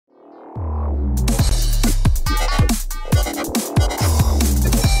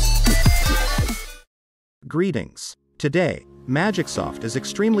Greetings. Today, Magicsoft is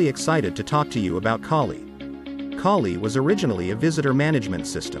extremely excited to talk to you about COLLIE. COLLIE was originally a visitor management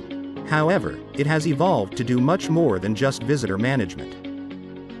system. However, it has evolved to do much more than just visitor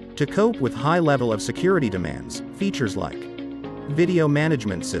management. To cope with high level of security demands, features like video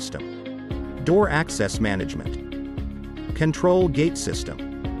management system, door access management, control gate system,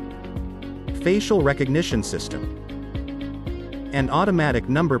 facial recognition system, and automatic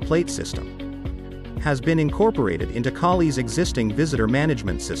number plate system has been incorporated into COLLIE's existing visitor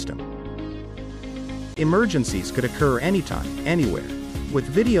management system. Emergencies could occur anytime, anywhere. With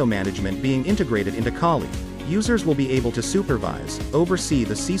video management being integrated into COLLIE, users will be able to supervise, oversee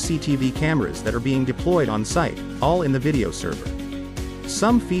the CCTV cameras that are being deployed on site, all in the video server.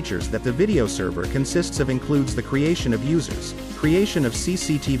 Some features that the video server consists of includes the creation of users, creation of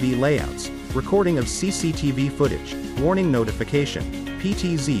CCTV layouts, recording of CCTV footage, warning notification,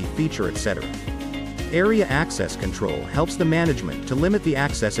 PTZ feature, etc. Area access control helps the management to limit the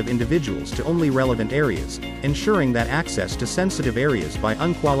access of individuals to only relevant areas, ensuring that access to sensitive areas by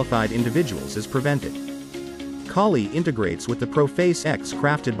unqualified individuals is prevented. COLLIE integrates with the Proface X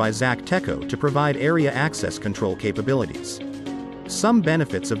crafted by Zacteco to provide area access control capabilities. Some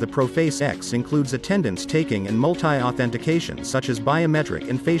benefits of the Proface X includes attendance taking and multi-authentication such as biometric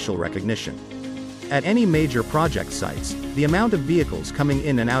and facial recognition. At any major project sites, the amount of vehicles coming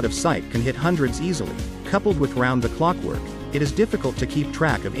in and out of site can hit hundreds easily. Coupled with round-the-clock work, it is difficult to keep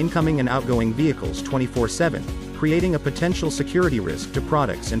track of incoming and outgoing vehicles 24/7, creating a potential security risk to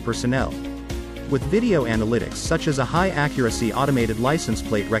products and personnel. With video analytics such as a high-accuracy automated license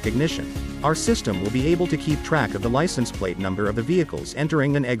plate recognition, our system will be able to keep track of the license plate number of the vehicles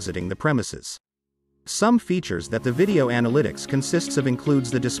entering and exiting the premises. Some features that the video analytics consists of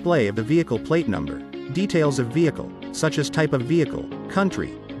includes the display of the vehicle plate number, details of vehicle, such as type of vehicle,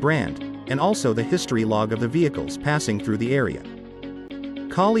 country, brand, and also the history log of the vehicles passing through the area.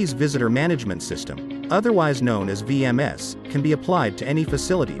 COLLIE's visitor management system, otherwise known as VMS, can be applied to any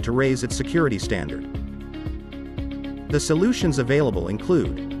facility to raise its security standard. The solutions available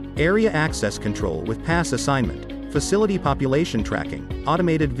include area access control with pass assignment, facility population tracking,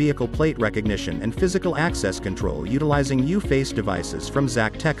 automated vehicle plate recognition, and physical access control utilizing U-Face devices from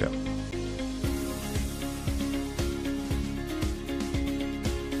Zacteco.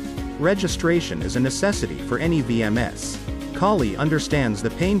 Registration is a necessity for any VMS. COLLIE understands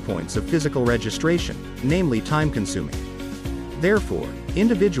the pain points of physical registration, namely time-consuming. Therefore,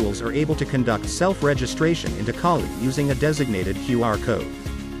 individuals are able to conduct self-registration into COLLIE using a designated QR code.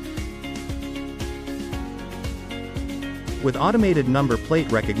 With automated number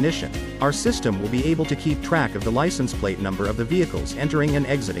plate recognition, our system will be able to keep track of the license plate number of the vehicles entering and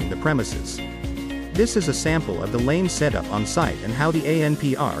exiting the premises. This is a sample of the lane setup on site and how the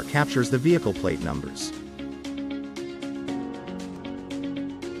ANPR captures the vehicle plate numbers.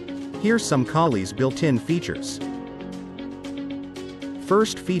 Here's some COLLIE's built-in features.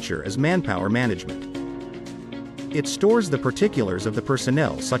 First feature is manpower management. It stores the particulars of the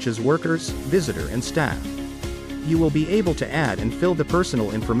personnel such as workers, visitor, and staff. You will be able to add and fill the personal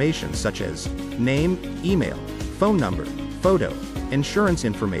information such as name, email, phone number, photo, insurance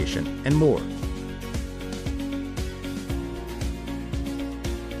information, and more.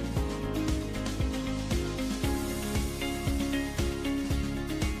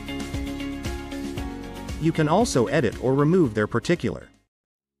 You can also edit or remove their particular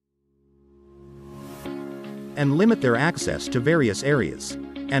and limit their access to various areas.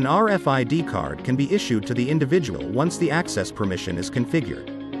 An RFID card can be issued to the individual once the access permission is configured,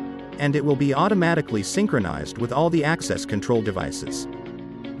 and it will be automatically synchronized with all the access control devices.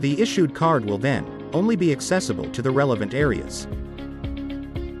 The issued card will then only be accessible to the relevant areas.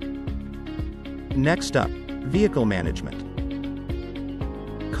 Next up, vehicle management.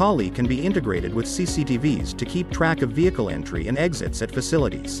 COLLIE can be integrated with CCTVs to keep track of vehicle entry and exits at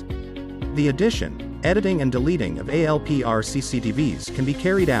facilities. The addition, editing and deleting of ALPR CCTVs can be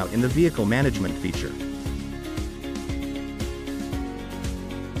carried out in the vehicle management feature.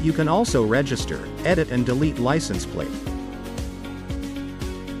 You can also register, edit and delete license plate.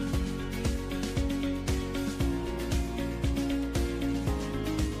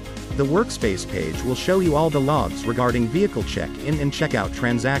 The workspace page will show you all the logs regarding vehicle check-in and check-out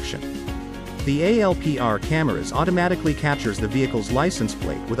transaction. The ALPR cameras automatically captures the vehicle's license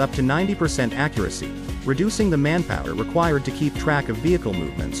plate with up to 90% accuracy, reducing the manpower required to keep track of vehicle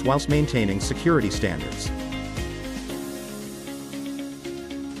movements whilst maintaining security standards.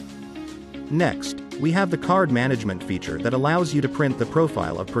 Next, we have the card management feature that allows you to print the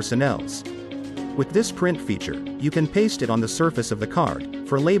profile of personnels. With this print feature, you can paste it on the surface of the card,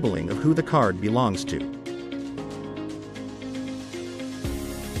 for labeling of who the card belongs to.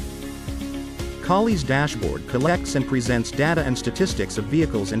 COLLIE's dashboard collects and presents data and statistics of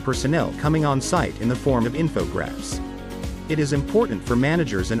vehicles and personnel coming on site in the form of infographics. It is important for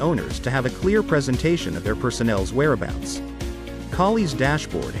managers and owners to have a clear presentation of their personnel's whereabouts. COLLIE's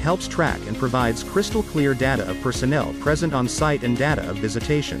dashboard helps track and provides crystal clear data of personnel present on site and data of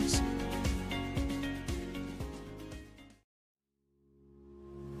visitations.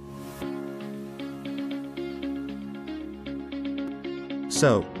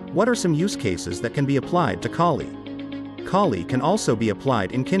 So, what are some use cases that can be applied to COLLIE? COLLIE can also be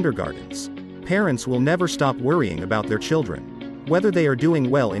applied in kindergartens. Parents will never stop worrying about their children, whether they are doing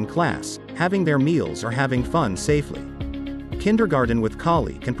well in class, having their meals, or having fun safely. Kindergarten with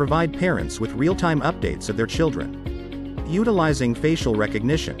COLLIE can provide parents with real-time updates of their children. Utilizing facial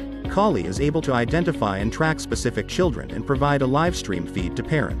recognition, COLLIE is able to identify and track specific children and provide a live stream feed to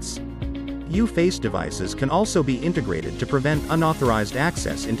parents. face devices can also be integrated to prevent unauthorized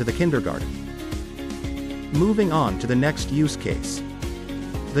access into the kindergarten. Moving on to the next use case.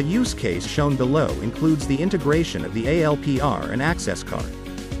 The use case shown below includes the integration of the ALPR and access card.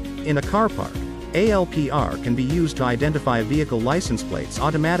 In a car park, ALPR can be used to identify vehicle license plates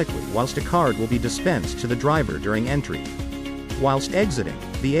automatically, whilst a card will be dispensed to the driver during entry. Whilst exiting,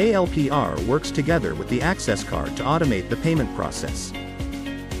 the ALPR works together with the access card to automate the payment process.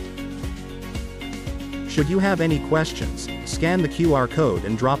 Should you have any questions, scan the QR code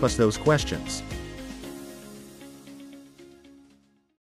and drop us those questions.